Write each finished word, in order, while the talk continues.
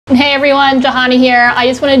Hey everyone, Johanna here. I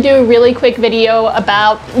just want to do a really quick video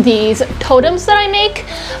about these totems that I make.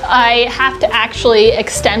 I have to actually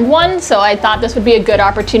extend one, so I thought this would be a good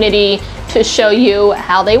opportunity to show you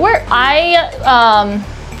how they work. I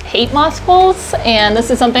hate moss pulls, and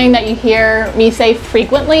this is something that you hear me say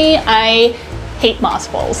frequently. I hate moss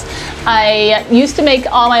pulls. I used to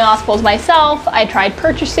make all my moss pulls myself. I tried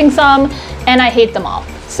purchasing some, and I hate them all.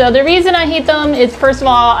 So the reason I hate them is, first of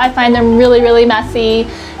all, I find them really, really messy.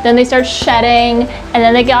 Then they start shedding, and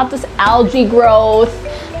then they get out this algae growth,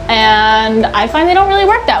 and I find they don't really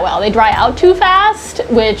work that well. They dry out too fast,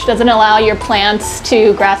 which doesn't allow your plants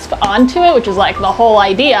to grasp onto it, which is like the whole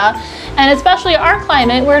idea. And especially our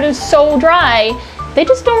climate, where it is so dry, they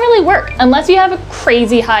just don't really work unless you have a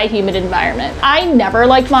crazy high humid environment. I never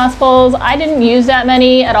liked moss pulls. I didn't use that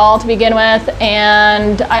many at all to begin with,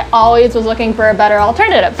 and I always was looking for a better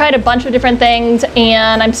alternative. I tried a bunch of different things,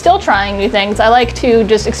 and I'm still trying new things. I like to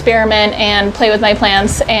just experiment and play with my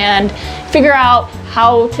plants and figure out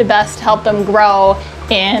how to best help them grow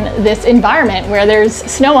in this environment where there's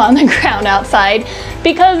snow on the ground outside,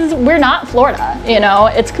 because we're not Florida, you know?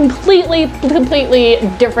 It's completely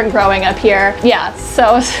different growing up here. Yeah,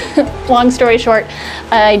 so long story short,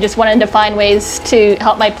 I just wanted to find ways to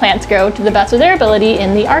help my plants grow to the best of their ability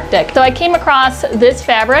in the Arctic. So I came across this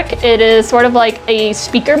fabric. It is sort of like a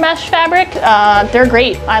speaker mesh fabric. They're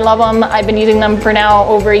great. I love them. I've been using them for now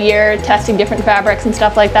over a year, testing different fabrics and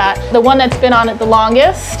stuff like that. The one that's been on it the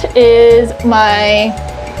longest is my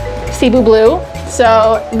Cebu Blue.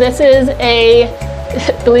 So this is a,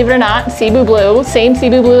 believe it or not, Cebu Blue, same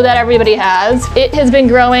Cebu Blue that everybody has. It has been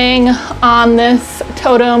growing on this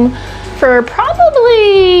totem for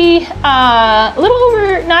probably a little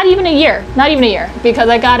over, not even a year, because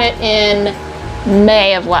I got it in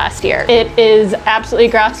May of last year. It is absolutely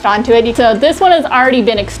grasped onto it. So this one has already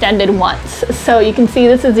been extended once. So you can see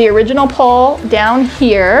this is the original pole down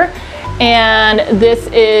here, and this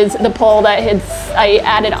is the pole that I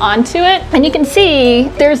added onto it. And you can see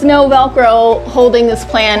there's no Velcro holding this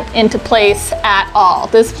plant into place at all.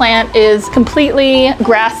 This plant is completely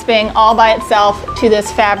grasping all by itself to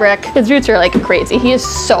this fabric. His roots are like crazy. He is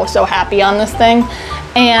so happy on this thing.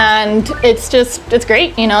 And it's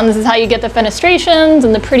great, you know, and this is how you get the fenestrations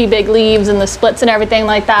and the pretty big leaves and the splits and everything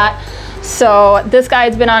like that. So this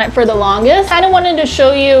guy's been on it for the longest. I kind of wanted to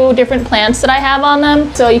show you different plants that I have on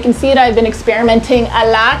them. So you can see that I've been experimenting a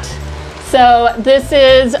lot. So this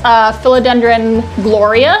is Philodendron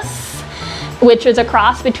glorious, which is a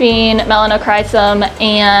cross between Melanochrysum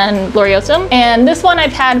and Gloriosum. And this one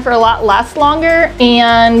I've had for a lot longer.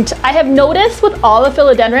 And I have noticed with all the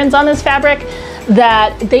philodendrons on this fabric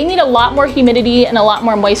that they need a lot more humidity and a lot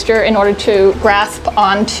more moisture in order to grasp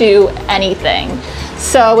onto anything.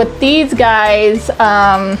 So with these guys,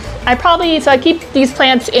 I keep these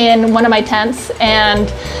plants in one of my tents, and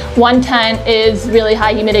one tent is really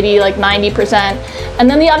high humidity, like 90%, and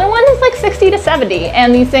then the other one is like 60 to 70,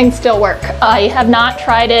 and these things still work. I have not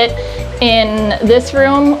tried it in this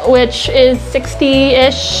room, which is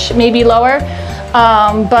 60-ish, maybe lower.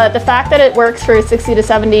 But the fact that it works for 60 to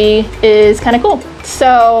 70 is kind of cool.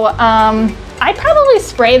 So I probably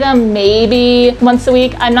spray them maybe once a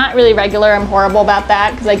week. I'm not really regular. I'm horrible about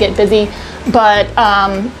that because I get busy. But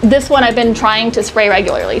this one I've been trying to spray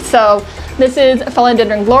regularly. So this is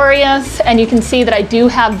Philodendron glorious, and you can see that I do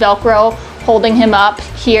have Velcro holding him up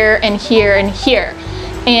here and here and here.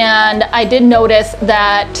 And I did notice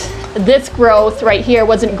that this growth right here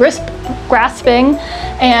wasn't grasping,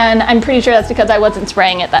 and I'm pretty sure that's because I wasn't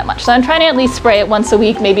spraying it that much. So I'm trying to at least spray it once a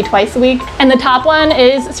week, maybe twice a week. And the top one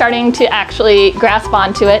is starting to actually grasp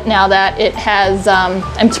onto it now that it has,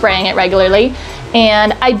 I'm spraying it regularly.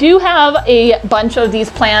 And I do have a bunch of these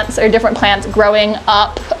plants, or different plants, growing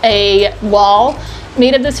up a wall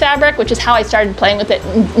made of this fabric, which is how I started playing with it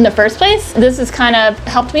in the first place. This has kind of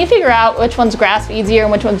helped me figure out which ones grasp easier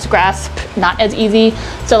and which ones grasp not as easy.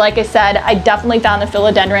 So like I said, I definitely found the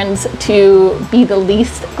philodendrons to be the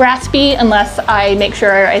least graspy, unless I make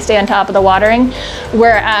sure I stay on top of the watering.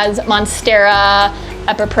 Whereas Monstera,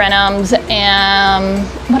 Epiprenums, and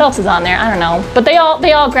what else is on there? I don't know. But they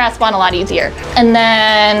all grasp on a lot easier. And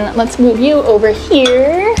then let's move you over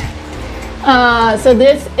here. So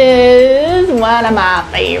this is one of my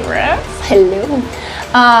favorites. Hello.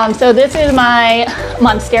 So this is my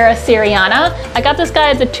Monstera Syriana. I got this guy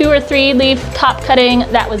as a 2 or 3 leaf top cutting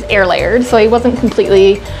that was air layered, so he wasn't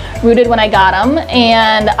completely rooted when I got him.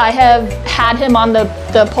 And I have had him on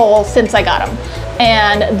the pole since I got him.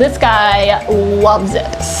 And this guy loves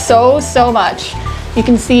it so much. You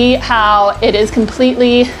can see how it is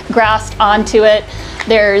completely grasped onto it.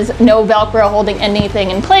 There's no Velcro holding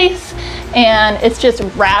anything in place. and it just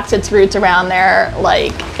wraps its roots around there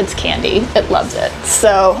like it's candy. It loves it.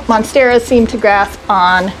 So monsteras seem to grasp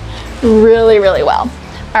on really, really well.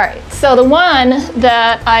 All right, so the one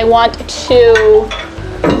that I want to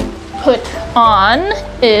put on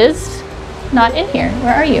is not in here.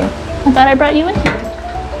 Where are you? I thought I brought you in here.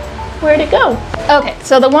 Where'd it go? Okay,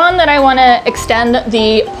 so the one that I want to extend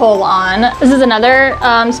the pull on, this is another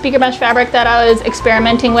speaker mesh fabric that I was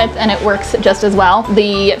experimenting with, and it works just as well.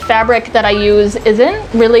 The fabric that I use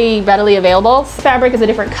isn't really readily available. Fabric is a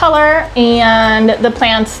different color, and the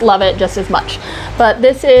plants love it just as much. But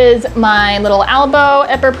this is my little Albo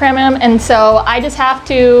Epipremnum, and so I just have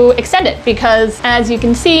to extend it because, as you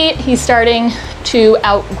can see, he's starting to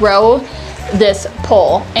outgrow this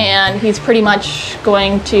pole, and he's pretty much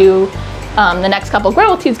going to the next couple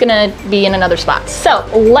growths, he's gonna be in another spot. So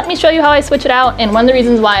let me show you how I switch it out, and one of the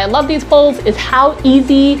reasons why I love these poles is how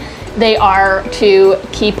easy they are to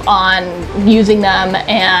keep on using them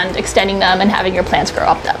and extending them and having your plants grow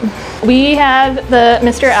up them. We have the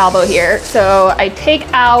Mr. Albo here, so I take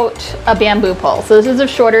out a bamboo pole. So this is a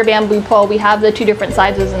shorter bamboo pole. We have the two different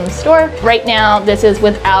sizes in the store. Right now, this is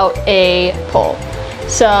without a pole.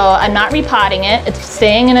 So I'm not repotting it. It's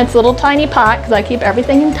staying in its little tiny pot because I keep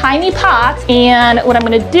everything in tiny pots. And what I'm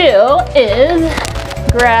gonna do is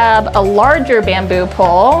grab a larger bamboo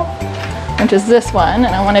pole, which is this one,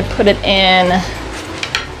 and I wanna put it in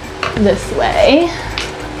this way.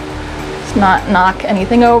 Let's not knock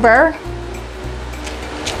anything over.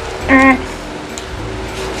 There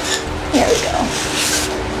we go.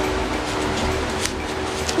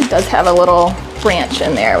 It does have a little branch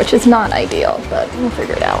in there, which is not ideal, but we'll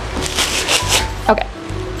figure it out. Okay.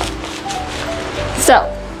 So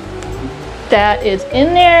that is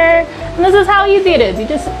in there, and this is how easy it is. You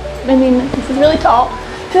just, I mean, this is really tall.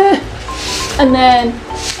 And then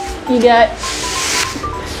you get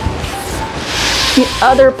the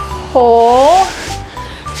other pole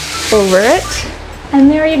over it, and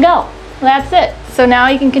there you go. That's it. So now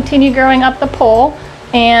you can continue growing up the pole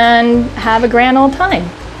and have a grand old time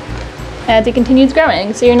as it continues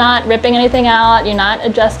growing. So you're not ripping anything out, you're not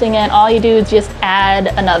adjusting it, all you do is just add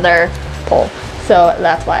another pole. So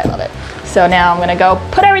that's why I love it. So now I'm gonna go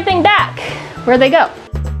put everything back where they go.